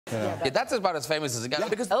Yeah, that's about as famous as it gets. Yeah.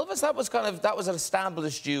 Because Elvis, that was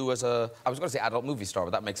established you as a, I was going to say adult movie star,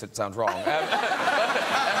 but that makes it sound wrong. I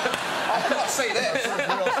cannot say this.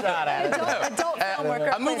 Real shot at it. Adult film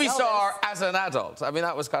worker. A movie star as an adult. I mean,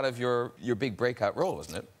 that was kind of your big breakout role,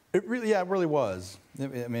 wasn't it? It really was. I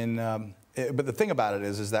mean, but the thing about it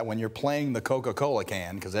is that when you're playing the Coca-Cola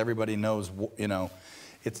can, because everybody knows, you know,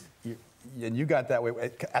 and you got that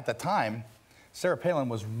way. At the time, Sarah Palin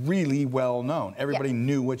was really well known. Everybody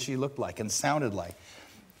knew what she looked like and sounded like.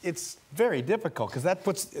 It's very difficult because that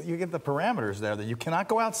you get the parameters there that you cannot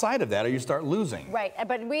go outside of that or you start losing. Right,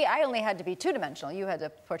 but I only had to be two-dimensional. You had to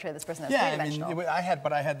portray this person as three-dimensional. I mean, I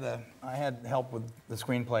had help with the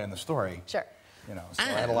screenplay and the story. Sure. You know, so I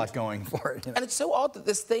had a lot going for it. You know? And it's so odd that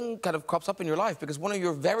this thing kind of crops up in your life because one of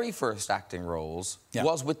your very first acting roles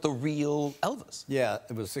was with the real Elvis. Yeah,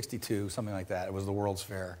 it was 62, something like that. It was the World's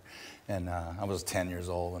Fair, and I was 10 years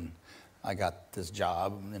old, and I got this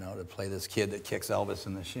job, you know, to play this kid that kicks Elvis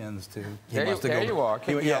in the shins too. There you are,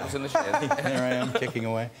 kicking Elvis in the shins. There I am, kicking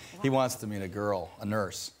away. He wants to meet a girl, a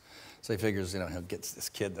nurse, so he figures, you know, he'll get this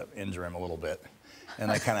kid to injure him a little bit. And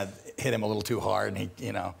I kind of hit him a little too hard, and he,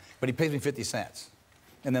 you know, but he pays me 50 cents.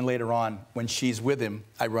 And then later on, when she's with him,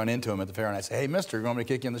 I run into him at the fair, and I say, "Hey, mister, you want me to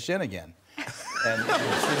kick you in the shin again?" And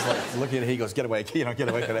she's like looking at it, he goes, "Get away, you know, get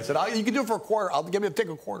away." And I said, "Oh, you can do it for a quarter. I'll give me a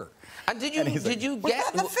quarter." And did you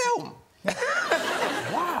get the film?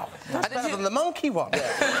 Wow, that's better than the monkey one. Did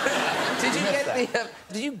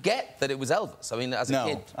you get that it was Elvis? I mean, as a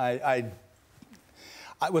kid.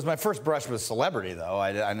 I was my first brush with celebrity, though.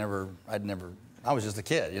 I was just a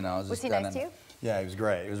kid, you know. Was he nice to you? Yeah, he was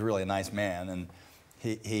great. He was really a nice man, and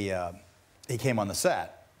he came on the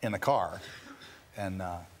set in the car, and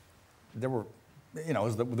there were, you know,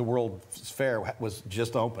 the World's Fair was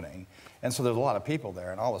just opening, and so there was a lot of people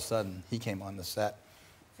there, and all of a sudden he came on the set,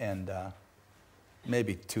 and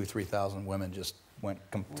maybe 2,000 or 3,000 women just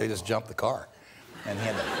they just jumped the car, and he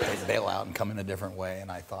had to bail out and come in a different way,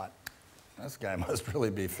 and I thought, this guy must really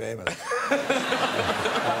be famous.